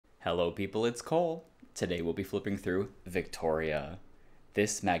Hello people, it's Cole. Today we'll be flipping through Victoria.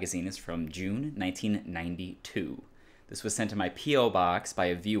 This magazine is from June 1992. This was sent to my P.O. box by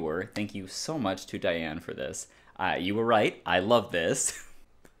a viewer. Thank you so much to Diane for this. You were right, I love this.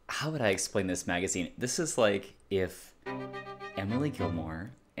 How would I explain this magazine? This is like if Emily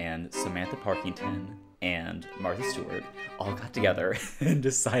Gilmore and Samantha Parkington and Martha Stewart all got together and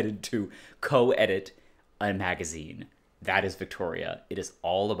decided to co-edit a magazine. That is Victoria. It is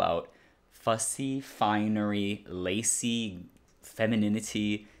all about fussy, finery, lacy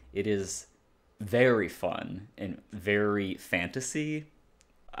femininity. It is very fun and very fantasy.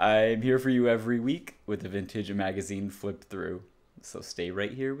 I'm here for you every week with a vintage magazine flipped through. So stay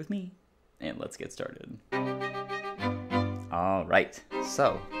right here with me and let's get started. All right.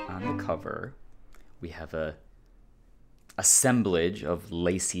 So on the cover, we have a assemblage of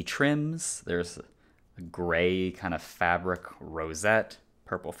lacy trims. There's a gray kind of fabric rosette,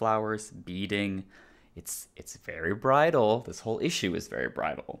 purple flowers, beading. It's very bridal. This whole issue is very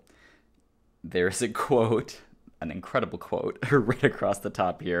bridal. There's a quote, an incredible quote, right across the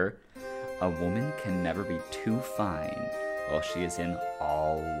top here. A woman can never be too fine while she is in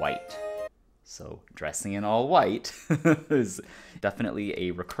all white. So dressing in all white is definitely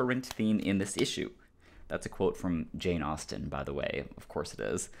a recurrent theme in this issue. That's a quote from Jane Austen, by the way. Of course it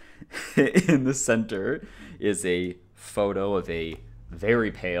is. In the center is a photo of a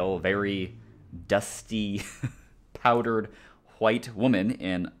very pale, very dusty, powdered white woman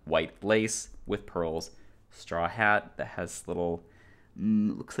in white lace with pearls, straw hat that has little,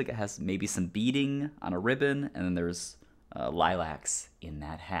 looks like it has maybe some beading on a ribbon, and then there's lilacs in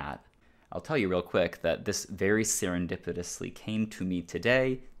that hat. I'll tell you real quick that this very serendipitously came to me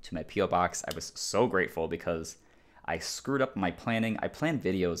today, to my P.O. box. I was so grateful because I screwed up my planning. I planned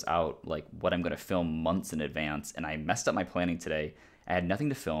videos out, like what I'm going to film months in advance, and I messed up my planning today. I had nothing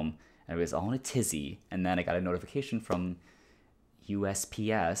to film, and it was all in a tizzy, and then I got a notification from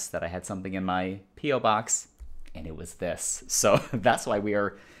USPS that I had something in my P.O. box, and it was this. So that's why we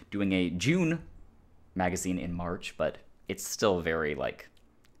are doing a June magazine in March, but it's still very, like,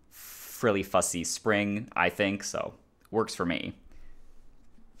 frilly, fussy spring, I think, so works for me.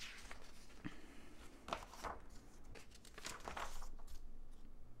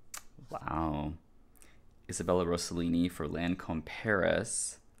 Wow. Isabella Rossellini for Lancome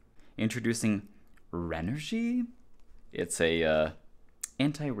Paris. Introducing Renergy. It's a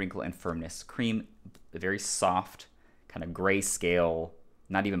anti-wrinkle and firmness cream, a very soft, kind of grayscale,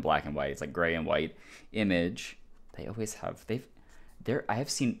 not even black and white, it's like gray and white image. They always have, there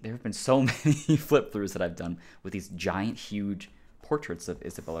have been so many flip throughs that I've done with these giant, huge portraits of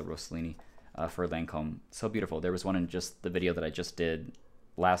Isabella Rossellini for Lancome. So beautiful. There was one in just the video that I just did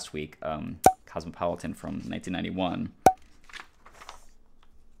last week, Cosmopolitan from 1991.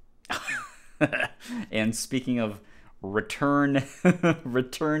 And speaking of return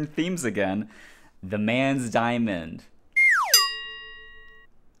themes again, the man's diamond.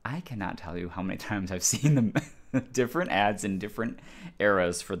 I cannot tell you how many times I've seen the different ads in different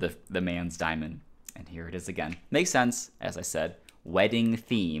eras for the man's diamond. And here it is again. Makes sense, as I said, wedding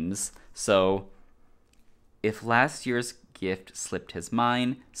themes. So if last year's gift slipped his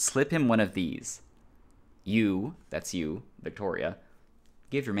mind, slip him one of these. You, that's you, Victoria,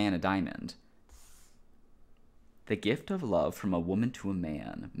 give your man a diamond. The gift of love from a woman to a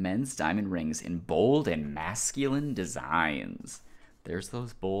man. Men's diamond rings in bold and masculine designs. There's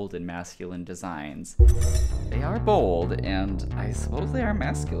those bold and masculine designs. They are bold, and I suppose they are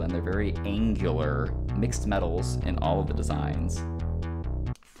masculine. They're very angular, mixed metals in all of the designs.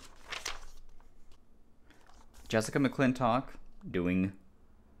 Jessica McClintock doing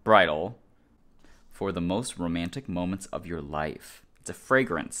bridal for the most romantic moments of your life. It's a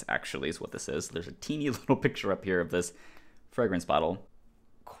fragrance, actually, is what this is. There's a teeny little picture up here of this fragrance bottle.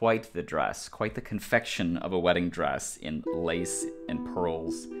 Quite the dress, quite the confection of a wedding dress in lace and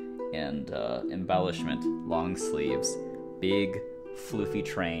pearls and embellishment, long sleeves, big floofy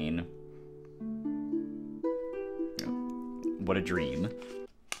train. What a dream.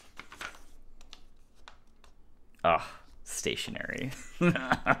 Ah, stationery.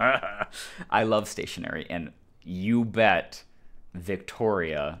 I love stationery, and you bet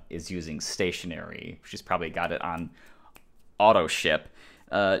Victoria is using stationery. She's probably got it on auto ship.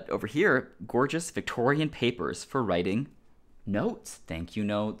 Over here, gorgeous Victorian papers for writing notes, thank you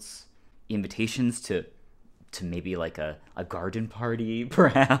notes, invitations to maybe like a garden party,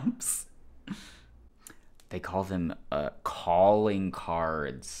 perhaps. They call them calling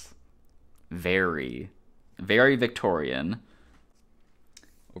cards. Very, very Victorian.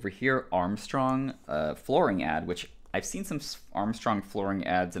 Over here, Armstrong flooring ad, which I've seen some Armstrong flooring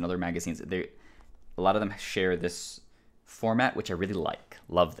ads in other magazines. A lot of them share this format, which I really like.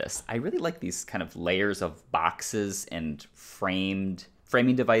 Love this. I really like these kind of layers of boxes and framing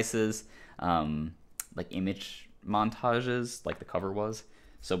devices, like image montages, like the cover was.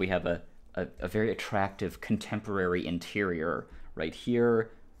 So we have a very attractive contemporary interior right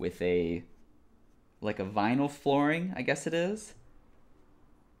here with like a vinyl flooring, I guess it is.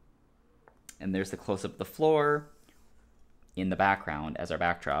 And there's the close-up of the floor. In the background, as our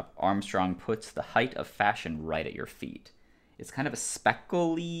backdrop, Armstrong puts the height of fashion right at your feet. It's kind of a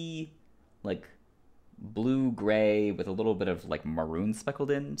speckly, like blue-gray with a little bit of like maroon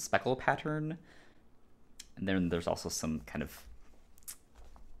speckle pattern. And then there's also some kind of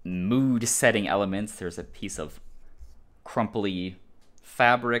mood-setting elements. There's a piece of crumply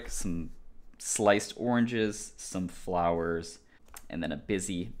fabric, some sliced oranges, some flowers, and then a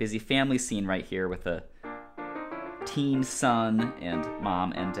busy family scene right here with a teen son and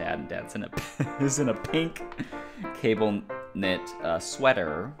mom and dad. And dad's is in a pink cable knit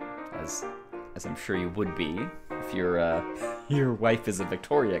sweater, as I'm sure you would be if your wife is a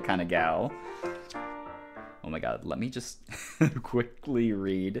Victoria kind of gal. Oh my god, let me just quickly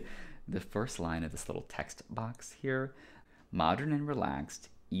read the first line of this little text box here. Modern and relaxed,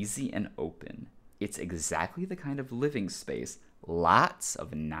 easy and open. It's exactly the kind of living space lots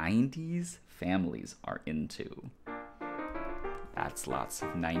of 90s families are into. That's lots of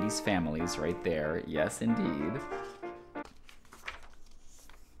 90s families right there. Yes, indeed.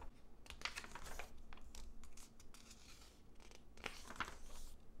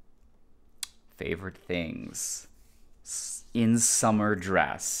 Favorite things. In summer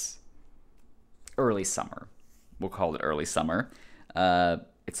dress. Early summer. We'll call it early summer.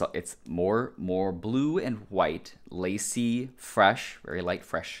 It's more blue and white, lacy, fresh, very light,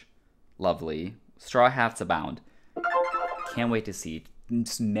 fresh, lovely. Straw hats abound. Can't wait to see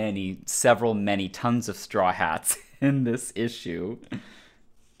many tons of straw hats in this issue.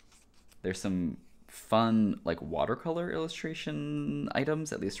 There's some fun like watercolor illustration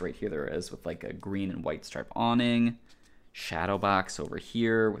items, at least right here there is, with like a green and white stripe awning, shadow box over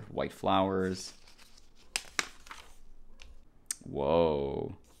here with white flowers.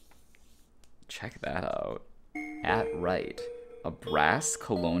 Whoa. Check that out. At right, a brass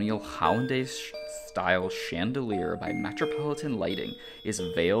colonial Hollandaise-style chandelier by Metropolitan Lighting is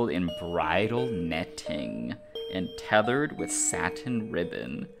veiled in bridal netting and tethered with satin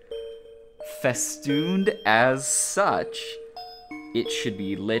ribbon. Festooned as such, it should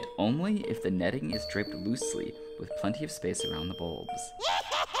be lit only if the netting is draped loosely with plenty of space around the bulbs.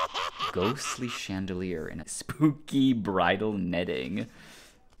 Ghostly chandelier in a spooky bridal netting.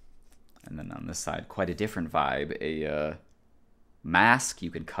 And then on this side, quite a different vibe. A mask you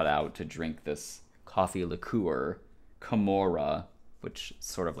could cut out to drink this coffee liqueur, Camorra, which is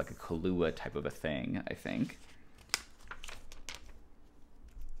sort of like a Kahlua type of a thing, I think.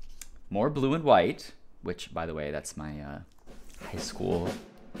 More blue and white, which, by the way, that's my high school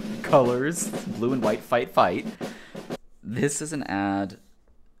colors. Blue and white, fight. This is an ad.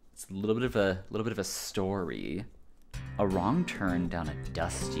 It's a little bit of a story. A wrong turn down a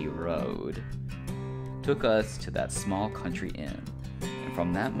dusty road took us to that small country inn. And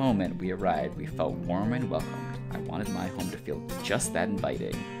from that moment we arrived, we felt warm and welcomed. I wanted my home to feel just that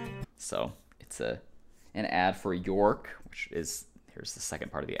inviting. So it's an ad for York, which is, here's the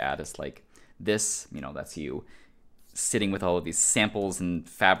second part of the ad. It's like this, that's you sitting with all of these samples and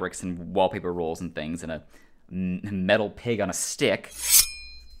fabrics and wallpaper rolls and things and a metal pig on a stick.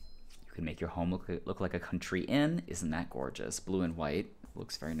 You can make your home look like a country inn. Isn't that gorgeous? Blue and white.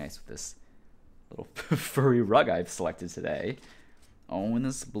 Looks very nice with this little furry rug I've selected today. Oh, and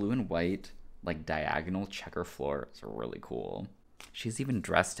this blue and white, like diagonal checker floor. It's really cool. She's even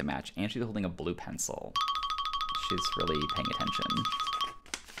dressed to match, and she's holding a blue pencil. She's really paying attention.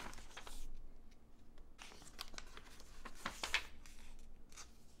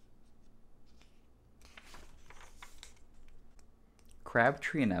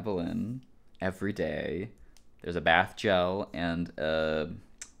 Crabtree and Evelyn, every day. There's a bath gel and I'm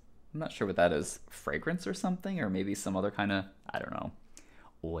not sure what that is, fragrance or something, or maybe some other kind of, I don't know,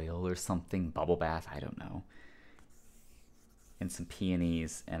 oil or something, bubble bath, I don't know. And some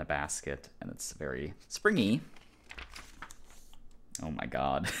peonies and a basket, and it's very springy. Oh my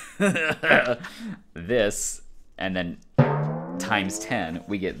god. This, and then times 10,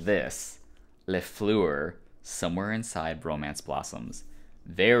 we get this. Le Fleur. Somewhere inside romance blossoms.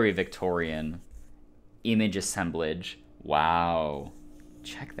 Very Victorian image assemblage. Wow.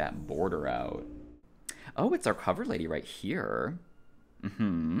 Check that border out. Oh, it's our cover lady right here.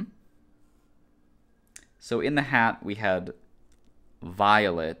 So in the hat, we had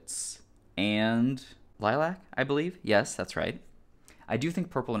violets and lilac, I believe. Yes, that's right. I do think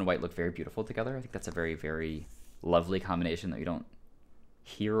purple and white look very beautiful together. I think that's a very, very lovely combination that you don't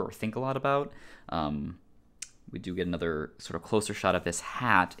hear or think a lot about. We do get another sort of closer shot of this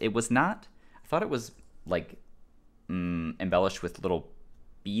hat. It was not, I thought it was like embellished with little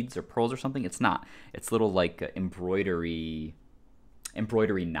beads or pearls or something. It's not. It's little like embroidery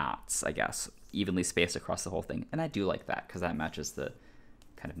knots, I guess, evenly spaced across the whole thing. And I do like that because that matches the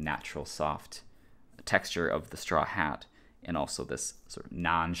kind of natural soft texture of the straw hat and also this sort of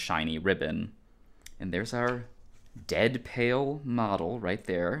non-shiny ribbon. And there's our dead pale model right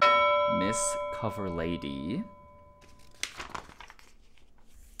there, Miss Cover Lady.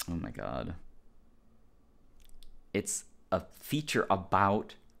 Oh my god. It's a feature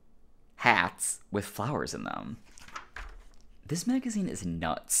about hats with flowers in them. This magazine is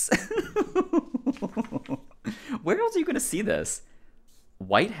nuts. Where else are you going to see this?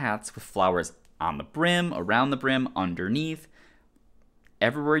 White hats with flowers on the brim, around the brim, underneath,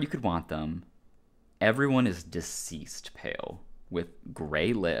 everywhere you could want them. Everyone is deceased pale with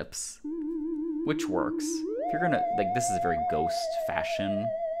gray lips, which works. If you're gonna, like, this is a very ghost fashion,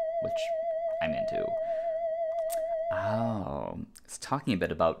 which I'm into. Oh, it's talking a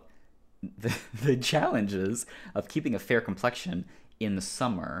bit about the challenges of keeping a fair complexion in the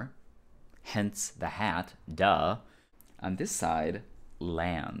summer, hence the hat, duh. On this side,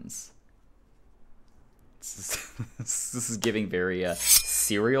 lands. This is giving very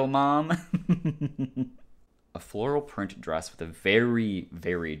cereal mom. A floral print dress with a very,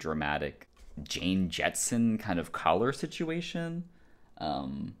 very dramatic Jane Jetson kind of collar situation.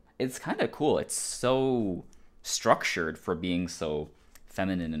 It's kind of cool. It's so structured for being so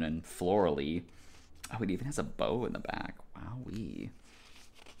feminine and florally. Oh, it even has a bow in the back. Wowee.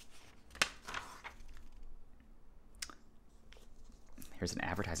 Here's an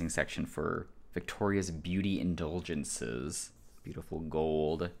advertising section for Victoria's Beauty Indulgences. Beautiful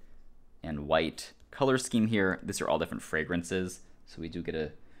gold and white color scheme here. These are all different fragrances, so we do get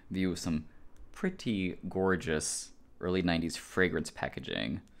a view of some pretty gorgeous early 90s fragrance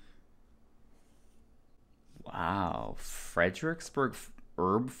packaging. Wow. Fredericksburg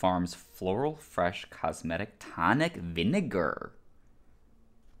Herb Farms Floral Fresh Cosmetic Tonic Vinegar.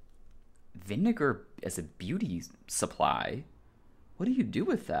 Vinegar as a beauty supply? What do you do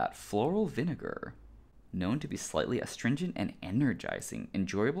with that? Floral vinegar. Known to be slightly astringent and energizing.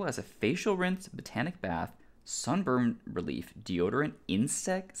 Enjoyable as a facial rinse, botanic bath, sunburn relief, deodorant,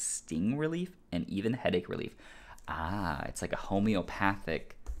 insect sting relief, and even headache relief. Ah, it's like a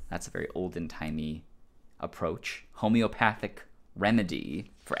homeopathic, that's a very olden-timey approach. Homeopathic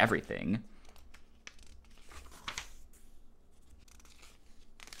remedy for everything.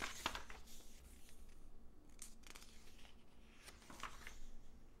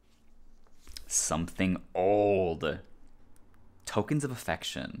 Something old. Tokens of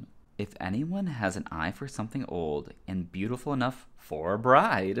affection. If anyone has an eye for something old and beautiful enough for a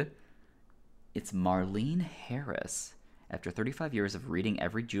bride, it's Marlene Harris. After 35 years of reading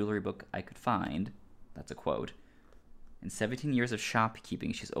every jewelry book I could find, that's a quote, and 17 years of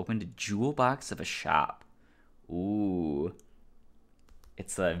shopkeeping, she's opened a jewel box of a shop. Ooh.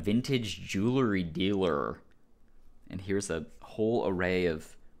 It's a vintage jewelry dealer. And here's a whole array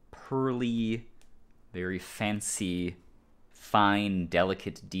of pearly, very fancy, fine,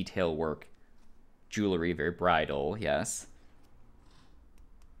 delicate detail work jewelry, very bridal, yes.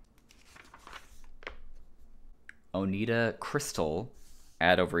 Oneida crystal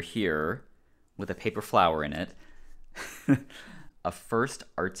ad over here with a paper flower in it. A first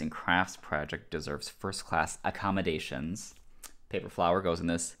arts and crafts project deserves first-class accommodations. Paper flower goes in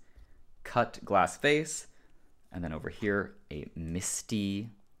this cut glass vase. And then over here, a misty,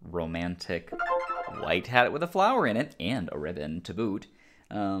 romantic white hat with a flower in it and a ribbon to boot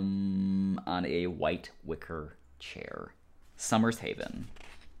on a white wicker chair. Summer's Haven.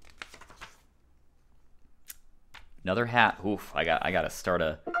 Another hat. Oof, I got to start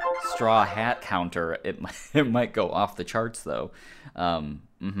a straw hat counter. It might go off the charts though.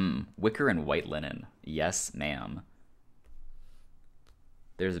 Wicker and white linen. Yes, ma'am.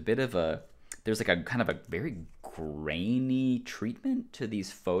 There's like a kind of a very grainy treatment to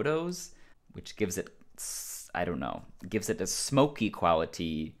these photos, which gives it, I don't know, gives it a smoky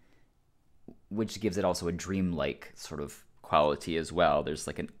quality, which gives it also a dreamlike sort of quality as well. There's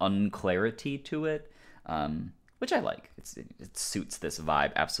like an unclarity to it, which I like. It suits this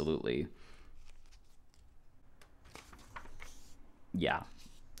vibe absolutely. Yeah.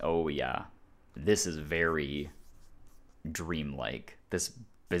 Oh yeah. This is very dreamlike. This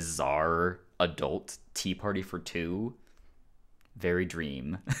bizarre adult tea party for two. Very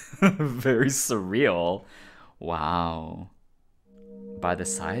dream. Very surreal. Wow. By the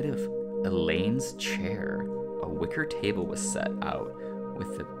side of Elaine's chair, a wicker table was set out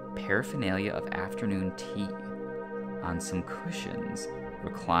with the paraphernalia of afternoon tea. On some cushions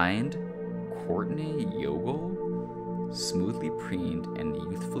reclined Courtney Yogle, smoothly preened and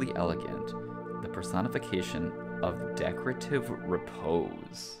youthfully elegant, the personification of decorative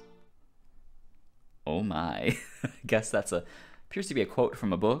repose. Oh my. I guess that's appears to be a quote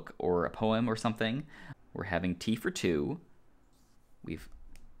from a book or a poem or something. We're having tea for two. We've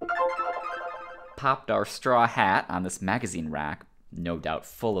popped our straw hat on this magazine rack, no doubt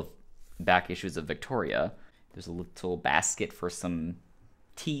full of back issues of Victoria. There's a little basket for some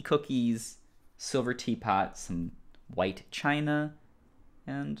tea cookies, silver teapot, some white china,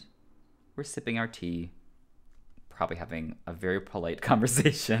 and we're sipping our tea, probably having a very polite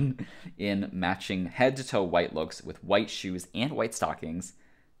conversation in matching head-to-toe white looks with white shoes and white stockings.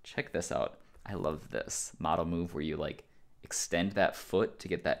 Check this out. I love this model move where you like extend that foot to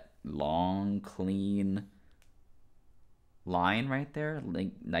get that long, clean line right there.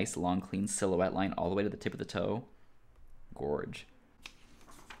 Like, nice, long, clean silhouette line all the way to the tip of the toe. Gorge.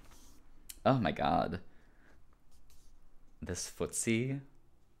 Oh my god. This footsie.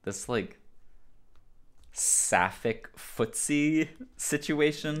 This, like, sapphic footsie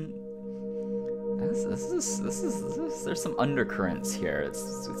situation. There's some undercurrents here.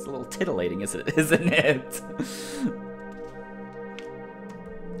 It's a little titillating, isn't it?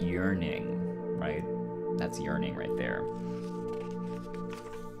 Yearning, right? That's yearning right there.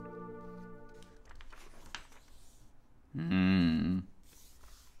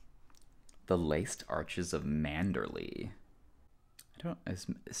 The laced arches of Manderley. It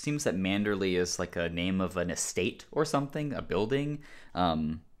seems that Manderley is like a name of an estate or something, a building,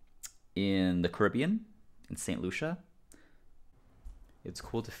 in the Caribbean, in St. Lucia. It's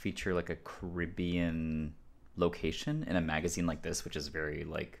cool to feature like a Caribbean location in a magazine like this, which is very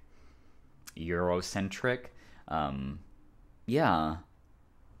like Eurocentric. Yeah,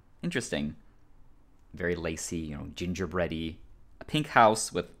 interesting. Very lacy, gingerbready. A pink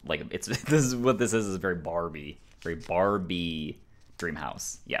house with like this is what this is very Barbie dream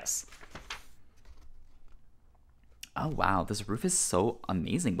house. Yes. Oh wow, this roof is so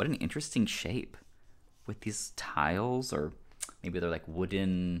amazing. What an interesting shape with these tiles, or maybe they're like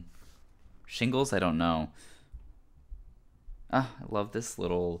wooden shingles. I don't know. I love this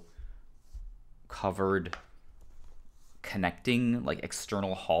little covered connecting like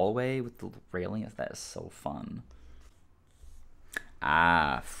external hallway with the railing. That is so fun.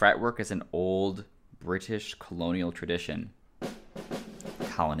 Fretwork is an old British colonial tradition.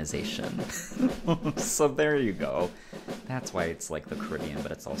 Colonization. So there you go. That's why it's like the Caribbean,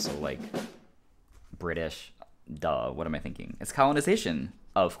 but it's also like British. Duh, what am I thinking? It's colonization,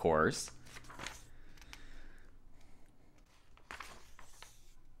 of course.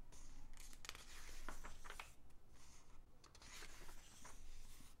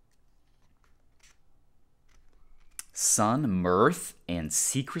 Sun, mirth, and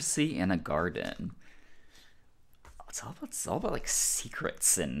secrecy in a garden. It's all about like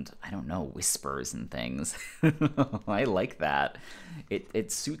secrets and, I don't know, whispers and things. I like that.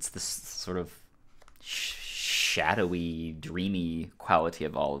 It suits this sort of shadowy, dreamy quality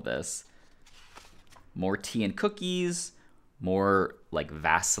of all of this. More tea and cookies, more like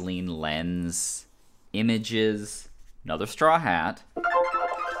Vaseline lens images, another straw hat.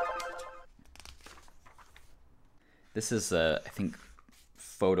 This is, I think,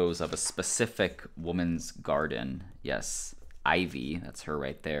 photos of a specific woman's garden. Yes, Ivy, that's her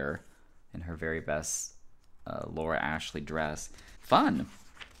right there, in her very best Laura Ashley dress. Fun.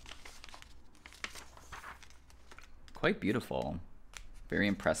 Quite beautiful. Very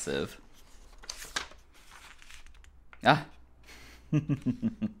impressive.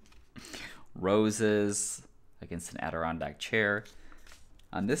 Roses against an Adirondack chair.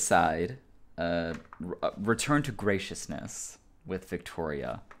 On this side, return to graciousness with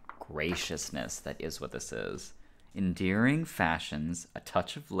Victoria. Graciousness, that is what this is. Endearing fashions, a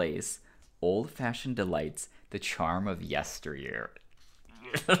touch of lace, old-fashioned delights, the charm of yesteryear.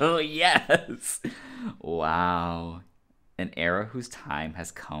 Yes! Wow. An era whose time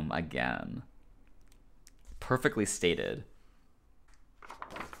has come again. Perfectly stated.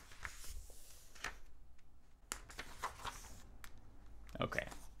 Okay.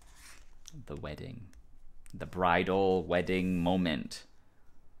 The wedding. The bridal wedding moment.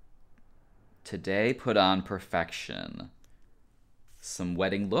 Today put on perfection. Some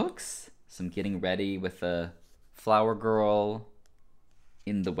wedding looks. Some getting ready with a flower girl.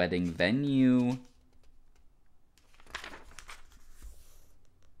 in the wedding venue.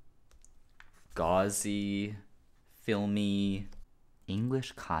 Gauzy, filmy,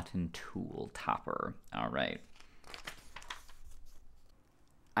 English cotton tulle topper. All right.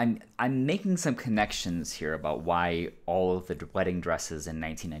 I'm making some connections here about why all of the wedding dresses in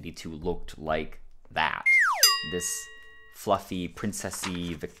 1992 looked like that. This fluffy,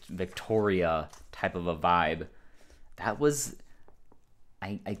 princessy, Victoria type of a vibe. That was...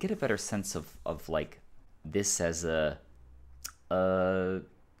 I get a better sense of like this as a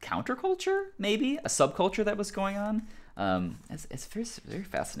counterculture, maybe? A subculture that was going on. It's very, very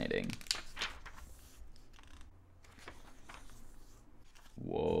fascinating.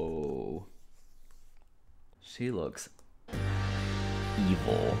 Whoa. She looks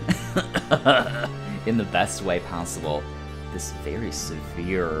evil in the best way possible. This very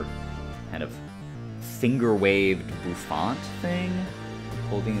severe kind of finger-waved bouffant thing,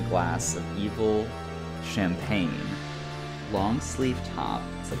 holding a glass of evil champagne. Long sleeve top,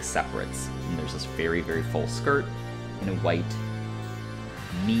 it's like separates, and there's this very, very full skirt in a white,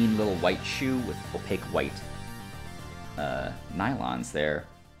 mean little white shoe with opaque white nylons there.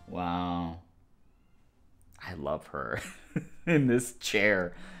 Wow. I love her in this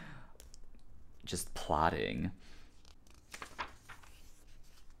chair. Just plotting.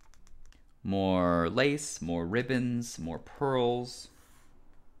 More lace, more ribbons, more pearls,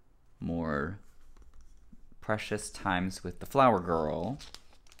 more precious times with the flower girl,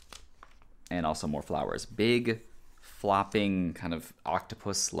 and also more flowers. Big, flopping, kind of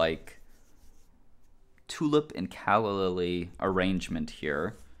octopus-like tulip and calla lily arrangement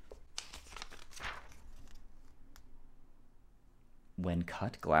here. When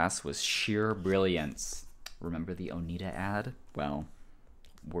cut glass was sheer brilliance. Remember the Onita ad? Well,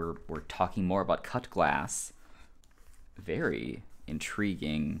 we're talking more about cut glass. Very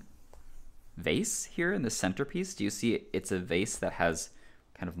intriguing vase here in the centerpiece. Do you see it? It's a vase that has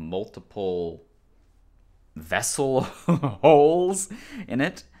kind of multiple vessel holes in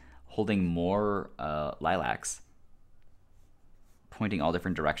it, holding more lilacs, pointing all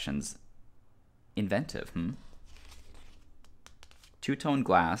different directions. Inventive, Two-tone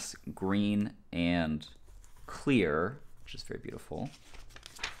glass, green and clear, which is very beautiful.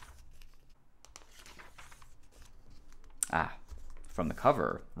 From the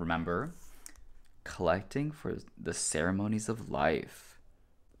cover, remember? Collecting for the ceremonies of life.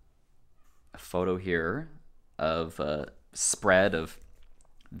 A photo here of a spread of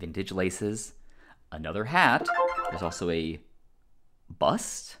vintage laces. Another hat. There's also a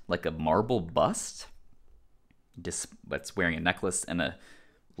bust, like a marble bust. That's wearing a necklace and a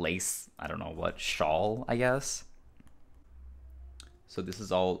lace, I don't know what, shawl, I guess. So this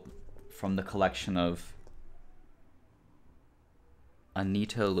is all from the collection of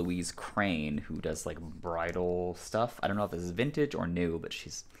Anita Louise Crane, who does like bridal stuff. I don't know if this is vintage or new, but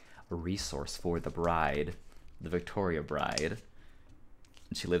she's a resource for the bride, the Victoria bride.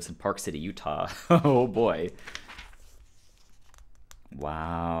 And she lives in Park City, Utah. Oh boy.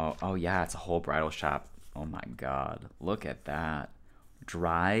 Wow. Oh yeah, it's a whole bridal shop. Oh my god. Look at that.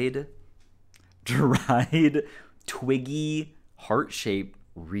 Dried, twiggy, heart-shaped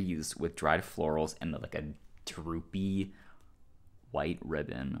wreaths with dried florals and like a droopy white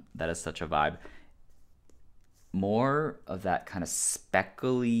ribbon. That is such a vibe. More of that kind of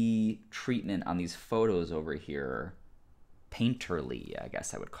speckly treatment on these photos over here. Painterly, I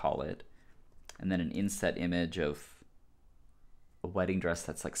guess I would call it. And then an inset image of a wedding dress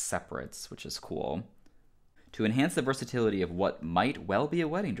that's like separates, which is cool. To enhance the versatility of what might well be a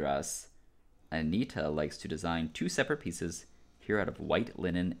wedding dress, Anita likes to design two separate pieces here out of white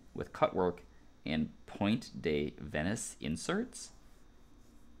linen with cutwork and Point de Venice inserts.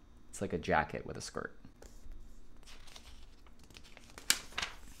 It's like a jacket with a skirt.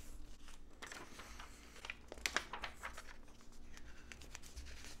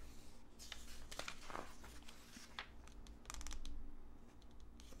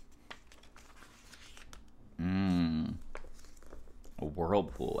 A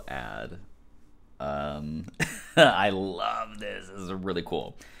Whirlpool ad. I love this. This is really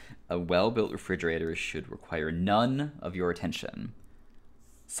cool. A well-built refrigerator should require none of your attention.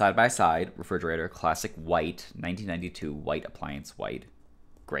 Side-by-side refrigerator, classic white, 1992 white appliance, white.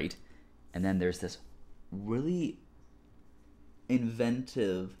 Great. And then there's this really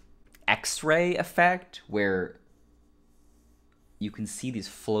inventive X-ray effect where you can see these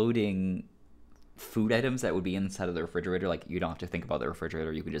floating food items that would be inside of the refrigerator. Like, you don't have to think about the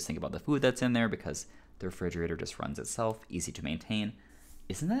refrigerator. You can just think about the food that's in there because the refrigerator just runs itself, easy to maintain.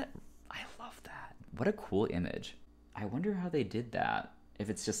 Isn't that... I love that. What a cool image. I wonder how they did that. if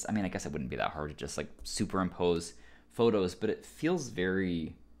it's just, I mean, I guess it wouldn't be that hard to just like superimpose photos, but it feels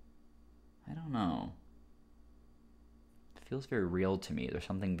very, I don't know. It feels very real to me. There's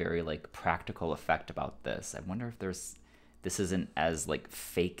something very like practical effect about this. I wonder if this isn't as like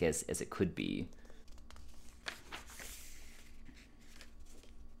fake as it could be.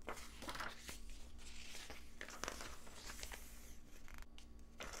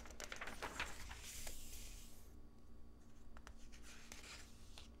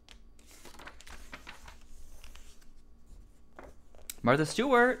 Martha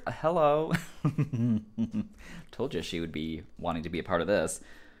Stewart, hello. Told you she would be wanting to be a part of this.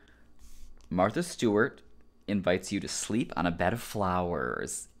 Martha Stewart invites you to sleep on a bed of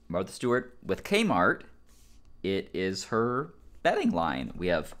flowers. Martha Stewart with Kmart. It is her bedding line. We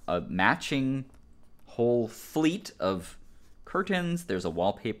have a matching whole fleet of curtains. There's a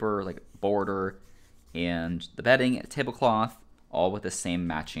wallpaper, like border, and the bedding, a tablecloth, all with the same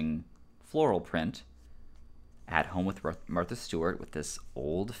matching floral print. At home with Martha Stewart with this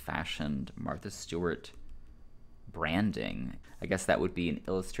old-fashioned Martha Stewart branding. I guess that would be an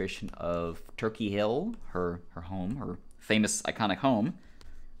illustration of Turkey Hill, her home, her famous iconic home.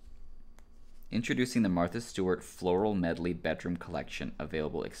 Introducing the Martha Stewart Floral Medley Bedroom Collection,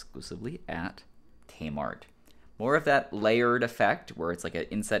 available exclusively at Kmart. More of that layered effect where it's like an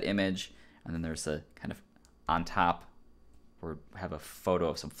inset image and then there's a kind of on top where we have a photo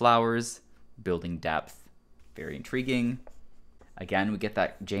of some flowers, building depth. Very intriguing. Again, we get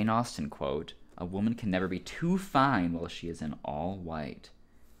that Jane Austen quote, "A woman can never be too fine while she is in all white."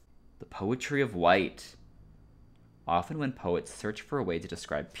 The poetry of white. Often when poets search for a way to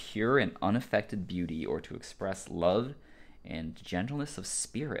describe pure and unaffected beauty or to express love and gentleness of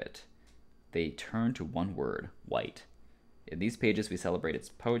spirit, they turn to one word, white. In these pages, we celebrate its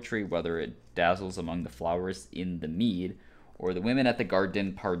poetry, whether it dazzles among the flowers in the mead or the women at the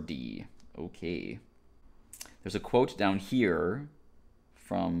garden party. Okay. There's a quote down here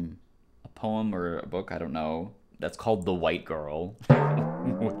from a poem or a book, I don't know, that's called The White Girl,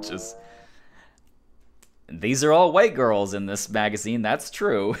 which is... These are all white girls in this magazine, that's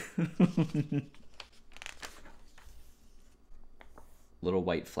true. Little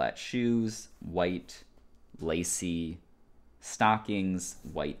white flat shoes, white lacy stockings,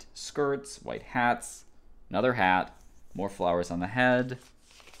 white skirts, white hats, another hat, more flowers on the head.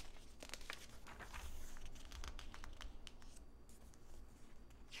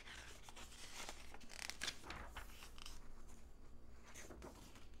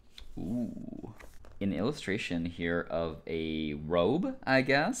 Ooh. An illustration here of a robe, I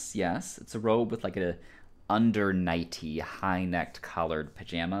guess. Yes, it's a robe with like a under nighty, high-necked collared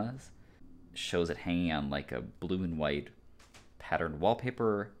pajamas. Shows it hanging on like a blue and white patterned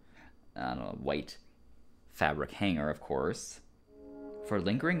wallpaper. On a white fabric hanger, of course. For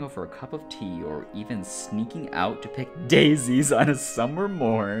lingering over a cup of tea or even sneaking out to pick daisies on a summer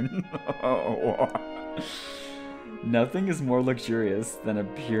morn. Nothing is more luxurious than a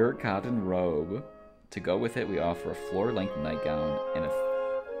pure cotton robe. To go with it, we offer a floor-length nightgown and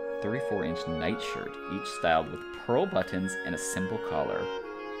a 34-inch nightshirt, each styled with pearl buttons and a simple collar.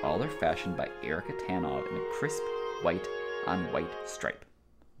 All are fashioned by Erica Tanov in a crisp white-on-white stripe.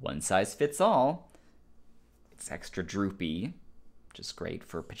 One size fits all. It's extra droopy, which is great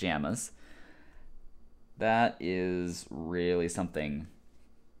for pajamas. That is really something.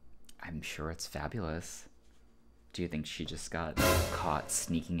 I'm sure it's fabulous. Do you think she just got caught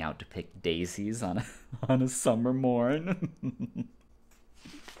sneaking out to pick daisies on a summer morn?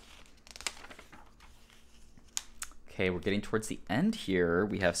 Okay, we're getting towards the end here.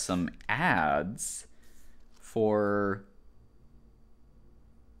 We have some ads for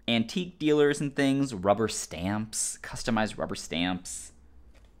antique dealers and things, rubber stamps, customized rubber stamps,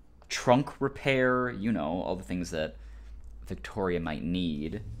 trunk repair, you know, all the things that Victoria might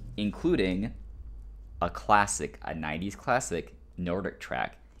need, including a classic, a 90s classic, Nordic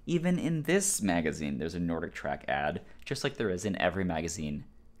track. Even in this magazine, there's a Nordic track ad, just like there is in every magazine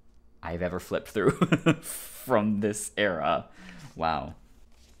I've ever flipped through from this era. Wow.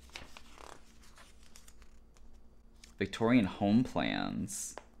 Victorian home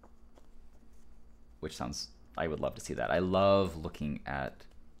plans, which sounds, I would love to see that. I love looking at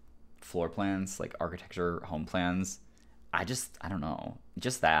floor plans, like architecture, home plans. I don't know.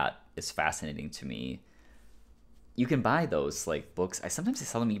 Just that is fascinating to me. You can buy those like books. Sometimes they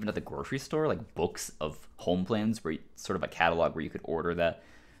sell them even at the grocery store, like books of home plans, where sort of a catalog where you could order that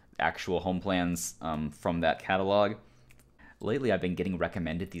actual home plans from that catalog. Lately, I've been getting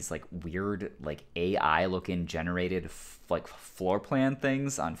recommended these like weird like AI looking generated like floor plan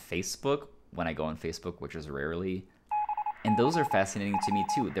things on Facebook when I go on Facebook, which is rarely. And those are fascinating to me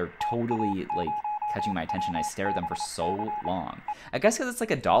too. They're totally like catching my attention. I stare at them for so long. I guess because it's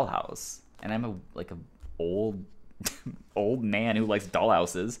like a dollhouse, and I'm a old old man who likes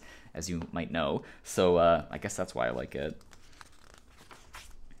dollhouses, as you might know. So I guess that's why I like it.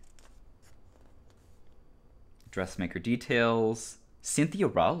 Dressmaker details. Cynthia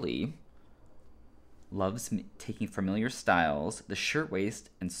Rowley loves taking familiar styles, the shirtwaist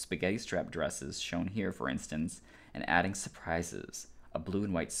and spaghetti strap dresses shown here, for instance, and adding surprises. A blue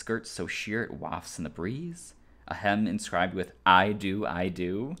and white skirt so sheer it wafts in the breeze. A hem inscribed with "I do, I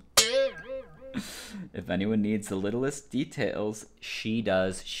do." If anyone needs the littlest details, she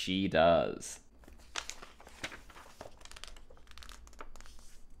does, she does.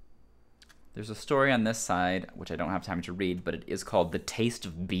 There's a story on this side, which I don't have time to read, but it is called The Taste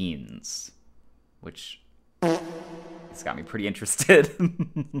of Beans, which it's got me pretty interested.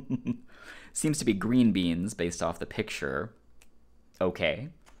 Seems to be green beans based off the picture. Okay.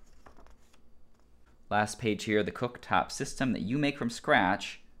 Last page here, the cooktop system that you make from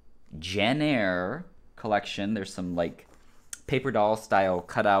scratch. Yesteryear collection. There's some like paper doll style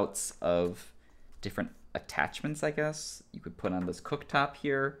cutouts of different attachments, I guess, you could put on this cooktop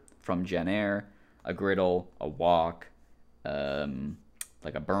here from Yesteryear. A griddle, a wok,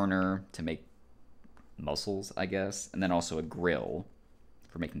 like a burner to make mussels, I guess, and then also a grill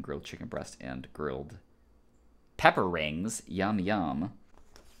for making grilled chicken breast and grilled pepper rings. Yum, yum.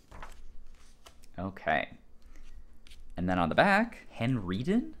 Okay. And then on the back,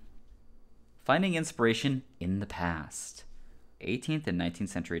 handwritten? Finding inspiration in the past. 18th and 19th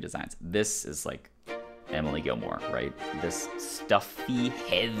century designs. This is like Emily Gilmore, right? This stuffy,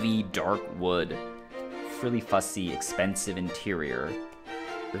 heavy, dark wood, frilly, fussy, expensive interior.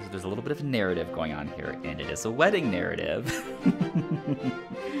 There's a little bit of a narrative going on here, and it is a wedding narrative,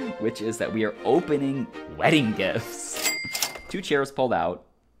 which is that we are opening wedding gifts. 2 chairs pulled out,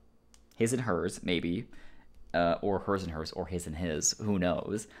 his and hers, maybe, or hers and hers, or his and his, who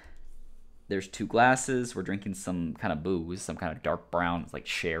knows. There's 2 glasses. We're drinking some kind of booze, some kind of dark brown, like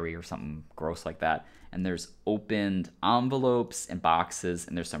sherry or something gross like that. And there's opened envelopes and boxes,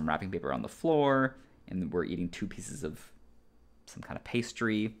 and there's some wrapping paper on the floor, and we're eating 2 pieces of some kind of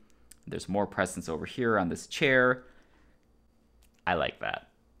pastry. There's more presents over here on this chair. I like that.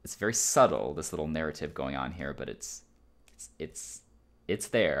 It's very subtle, this little narrative going on here, but it's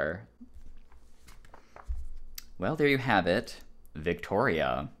there. Well, there you have it.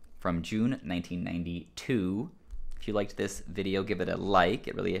 Victoria from June 1992. If you liked this video, give it a like.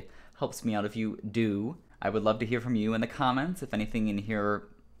 It really helps me out if you do. I would love to hear from you in the comments. If anything in here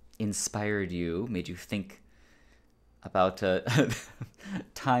inspired you, made you think about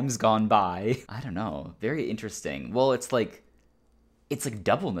times gone by. I don't know. Very interesting. Well, it's like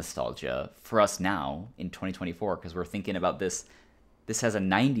double nostalgia for us now in 2024, because we're thinking about this. This has a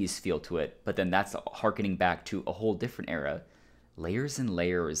 90s feel to it, but then that's harkening back to a whole different era. Layers and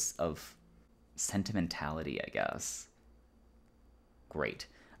layers of sentimentality, I guess. Great.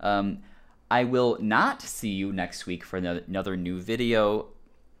 I will not see you next week for another new video.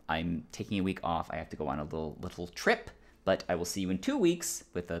 I'm taking a week off. I have to go on a little trip, but I will see you in 2 weeks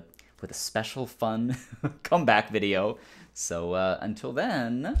with a special fun comeback video. So until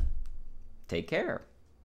then, take care.